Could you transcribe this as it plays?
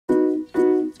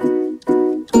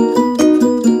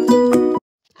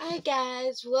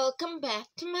guys, welcome back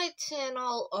to my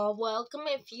channel, or welcome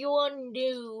if you are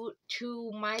new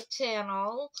to my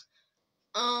channel.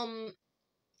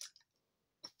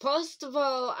 First of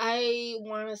all, I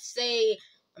want to say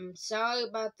I'm sorry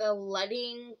about the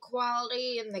lighting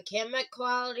quality and the camera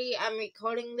quality. I'm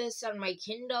recording this on my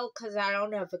Kindle because I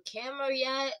don't have a camera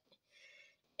yet.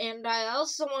 And I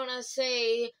also want to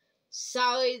say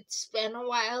sorry, it's been a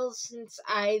while since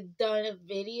I've done a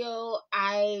video.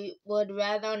 I would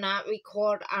rather not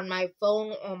record on my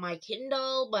phone or my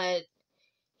Kindle, but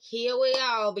here we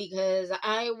are because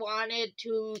I wanted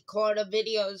to record a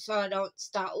video so I don't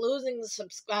start losing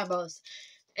subscribers.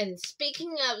 And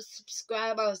speaking of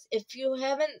subscribers, if you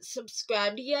haven't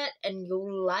subscribed yet and you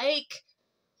like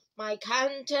my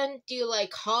content, you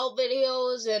like haul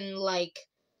videos and like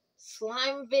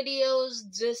slime videos,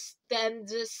 just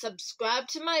subscribe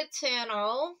to my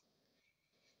channel.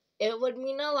 It would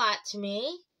mean a lot to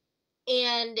me.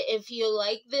 And if you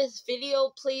like this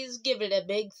video, please give it a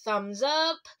big thumbs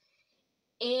up.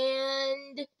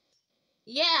 And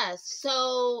yeah,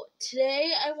 so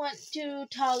today I went to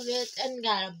Target and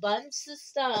got a bunch of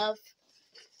stuff.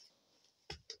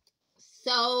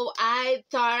 So I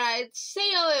thought I'd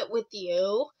share it with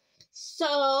you.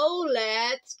 So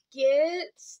let's get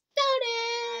started.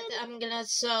 I'm gonna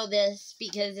show this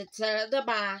because it's out of the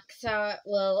box, out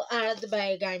of the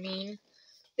bag, I mean.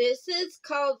 This is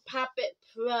called Pop It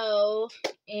Pro,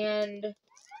 and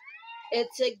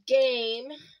it's a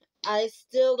game. I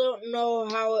still don't know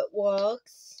how it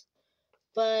works,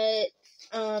 but,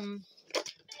 I'm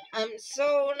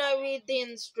sure when I read the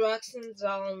instructions,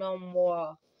 I'll know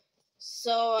more.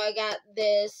 So I got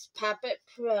this Pop It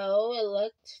Pro. It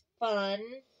looked fun.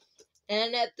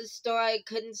 And at the store, I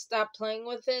couldn't stop playing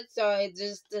with it, so I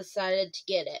just decided to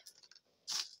get it.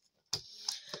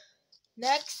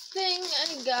 Next thing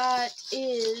I got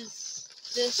is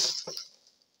this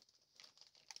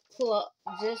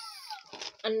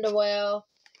underwear.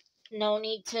 No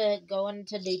need to go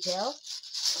into detail.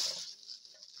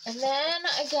 And then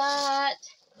I got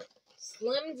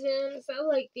Slim Jims. I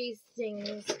like these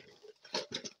things.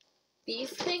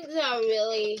 These things are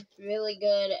really, really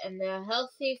good, and they're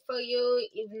healthy for you,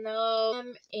 even though,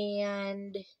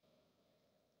 and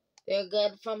they're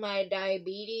good for my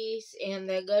diabetes, and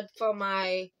they're good for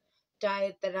my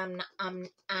diet that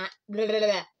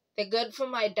they're good for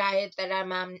my diet that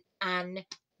I'm on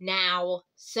now.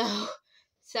 So,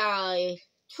 sorry,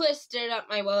 twisted up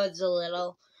my words a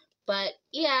little, but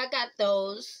yeah, I got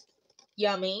those.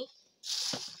 Yummy.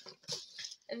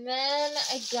 And then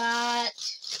I got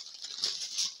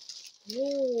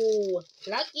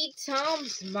Lucky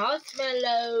Charms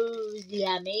marshmallows.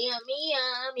 Yummy, yummy,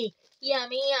 yummy.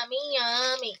 Yummy, yummy,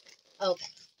 yummy.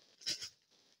 Okay.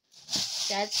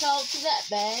 That's all for that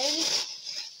bag.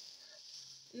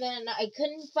 Then I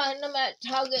couldn't find them at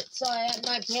Target, so I had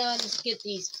my parents get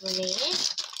these for me.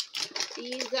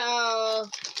 These are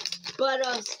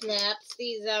butter snaps.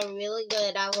 These are really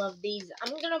good. I love these.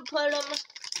 I'm gonna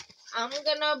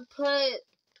put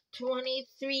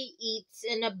 23 eats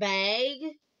in a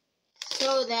bag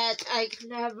so that I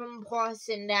can have them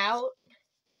portioned out.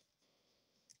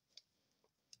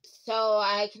 So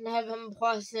I can have them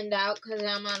portioned out because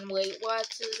I'm on Weight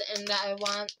Watchers and I don't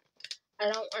want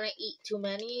to eat too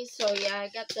many. So yeah, I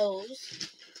got those.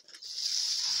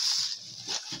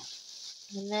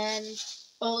 And then,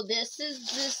 this is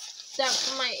this stuff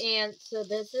from my aunt. So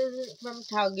this isn't from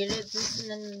Target. It's just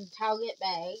in a Target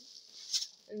bag.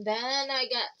 And then I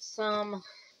got some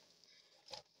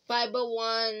Fiber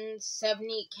One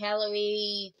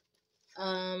 70-calorie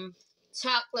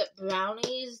chocolate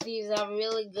brownies. These are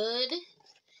really good,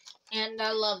 and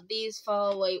I love these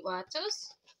for Weight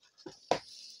Watchers.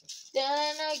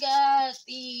 Then I got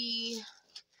the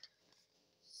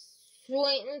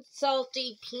sweet and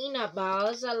salty peanut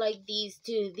bars. I like these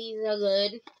too. These are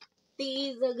good.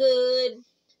 These are good.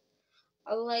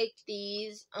 I like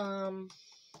these.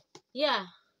 Yeah,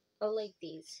 I like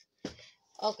these.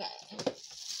 Okay.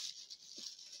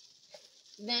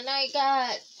 Then I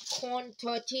got corn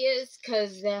tortillas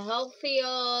because they're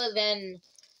healthier than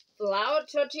flour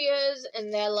tortillas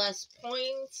and they're less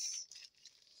points.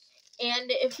 And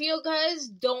if you guys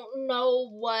don't know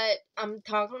what I'm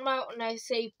talking about when I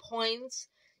say points,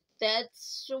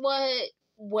 that's what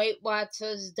Weight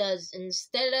Watchers does.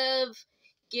 Instead of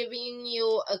giving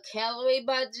you a calorie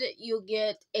budget, you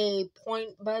get a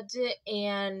point budget,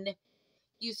 and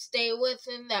you stay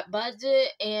within that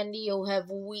budget, and you'll have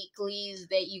weeklies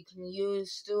that you can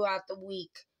use throughout the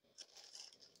week.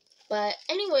 But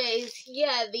anyways,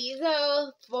 yeah, these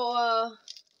are for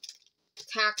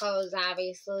tacos,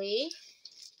 obviously.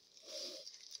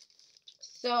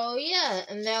 So yeah,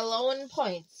 and they're low in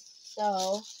points.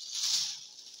 So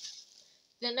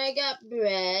then I got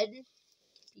bread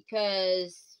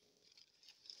because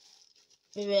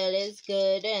bread is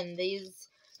good, and this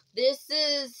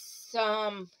is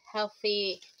some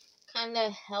healthy, kind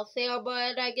of healthier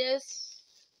bread, I guess.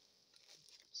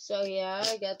 So yeah,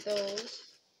 I got those.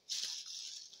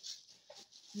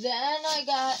 Then I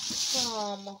got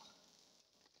some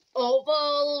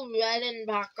oval red and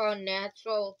background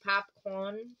natural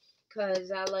popcorn because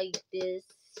I like this,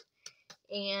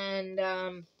 and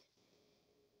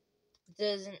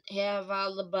doesn't have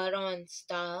all the butter and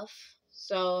stuff.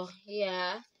 So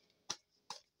yeah,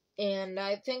 and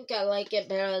I think I like it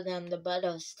better than the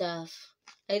butter stuff.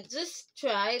 I just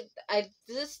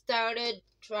started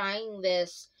trying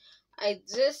this. I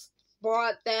just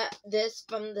bought this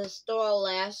from the store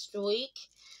last week,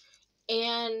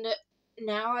 and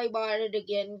now I bought it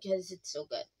again because it's so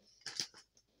good.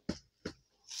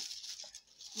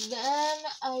 Then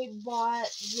I bought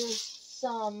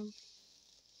some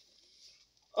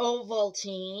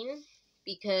Ovaltine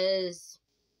because,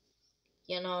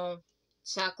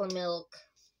 chocolate milk,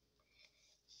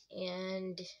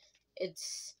 and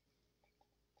it's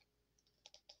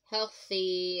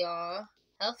healthier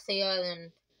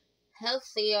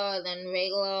than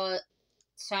regular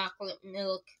chocolate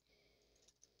milk.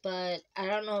 But I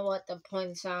don't know what the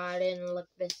points are. I didn't look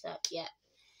this up yet.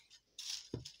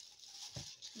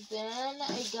 Then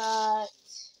I got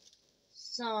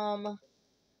some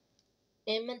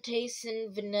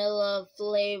imitation vanilla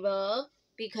flavor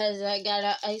because I got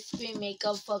an ice cream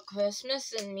maker for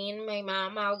Christmas, and me and my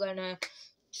mom are gonna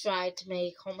try to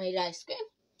make homemade ice cream.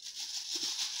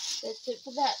 That's it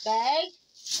for that bag.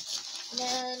 And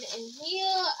then in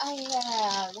here I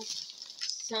have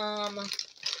some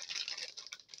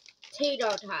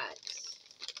tater tots.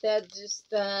 They're just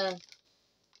the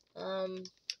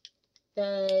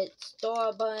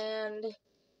store brand,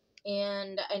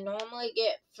 and I normally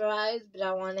get fries, but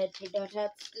I wanted tater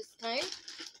tots this time.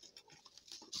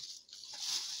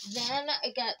 Then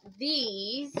I got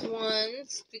these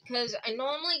ones because I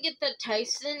normally get the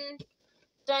Tyson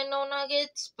Dino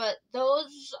Nuggets, but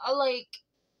those are like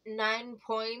 9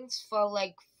 points for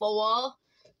like 4.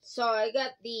 So I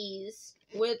got these,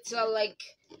 which are like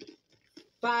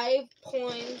 5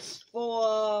 points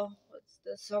for, what's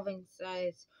the serving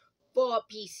size? 4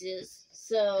 pieces.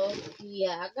 So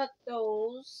yeah, I got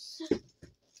those.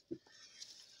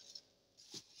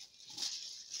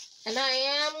 And I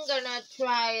am gonna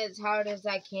try as hard as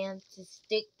I can to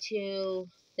stick to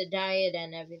the diet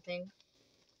and everything.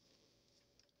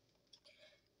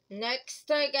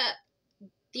 Next I got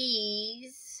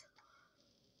these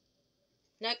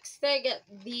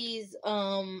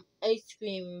ice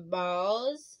cream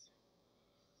balls.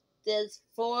 There's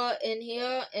 4 in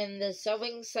here, and the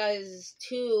serving size is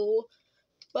 2,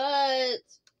 but,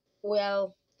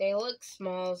 well, they look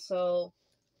small, so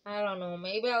I don't know,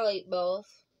 maybe I'll eat both.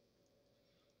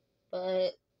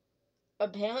 But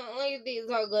apparently these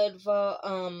are good for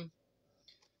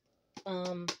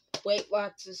Weight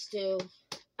Watchers too.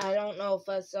 I don't know if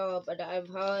I saw it, but I've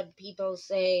heard people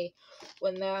say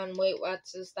when they're on Weight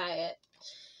Watchers diet.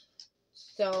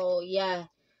 So yeah,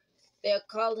 they're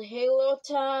called Halo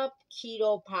Top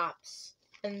Keto Pops,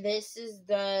 and this is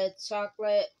the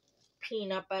chocolate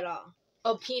peanut butter.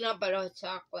 Oh, peanut butter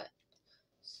chocolate.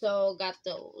 So got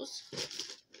those.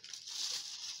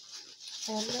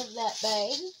 End of that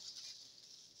bag.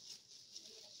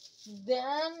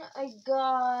 Then I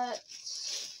got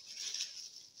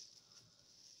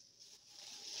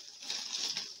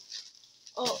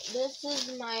this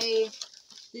isn't my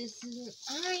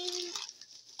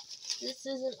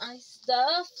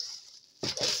stuff.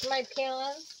 It's my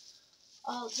parents.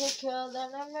 I'll take care of that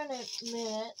in a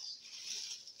minute.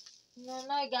 And then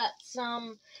I got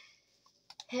some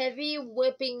heavy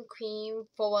whipping cream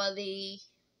for the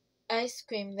ice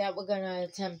cream that we're gonna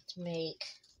attempt to make.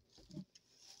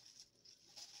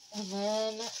 And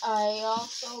then I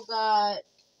also got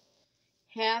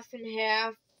half and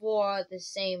half for the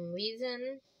same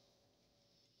reason.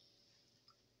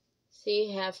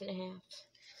 See, half and half.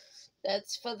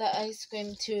 That's for the ice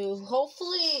cream too.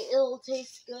 Hopefully it'll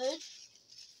taste good.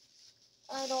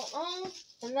 I don't know.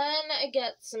 And then I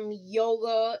got some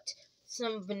yogurt,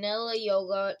 some vanilla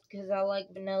yogurt, because I like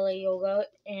vanilla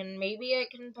yogurt. And maybe I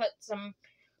can put some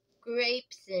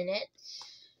grapes in it.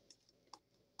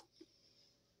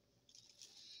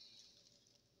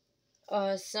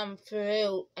 Some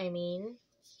fruit, I mean.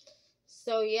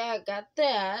 So yeah, I got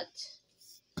that.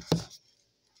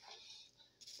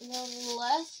 And then the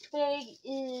last bag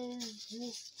is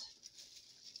this,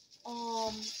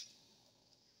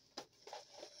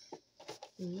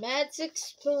 Magic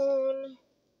Spoon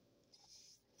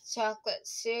chocolate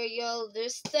cereal.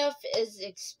 This stuff is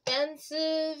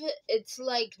expensive. It's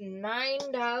like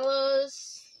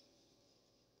 $9.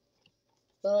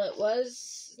 Well, it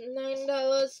was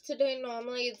 $9 today.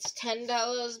 Normally it's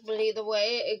 $10, but either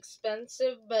way,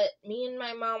 expensive. But me and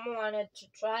my mom wanted to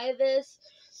try this,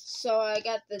 so I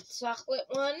got the chocolate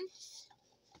one.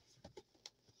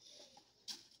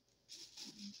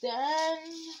 Then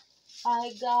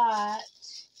I got,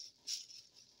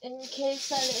 in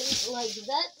case I didn't like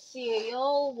that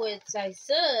cereal, which I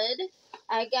should,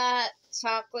 I got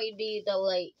Chocolatey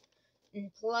Delight. And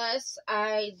plus,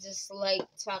 I just like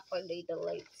Chocolatey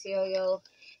Delight cereal.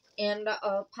 And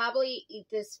I'll probably eat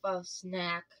this for a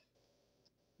snack,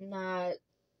 not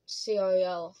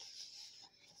cereal.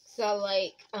 So,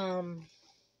 like,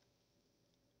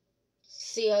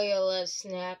 cereal as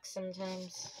snack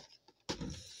sometimes.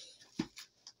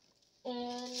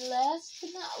 And last but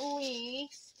not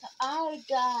least, I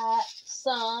got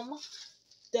some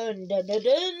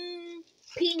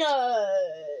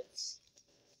peanuts.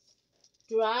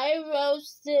 Dry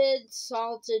roasted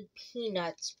salted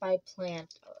peanuts by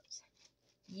Planters.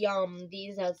 Yum,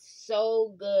 these are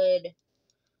so good.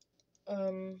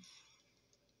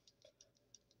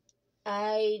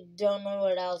 I don't know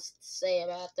what else to say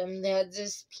about them. They're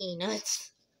just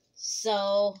peanuts.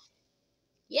 So,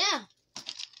 yeah.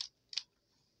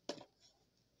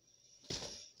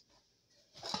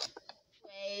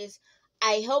 Anyways,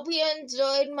 I hope you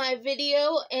enjoyed my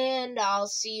video, and I'll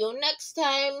see you next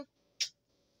time.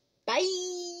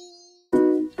 Bye!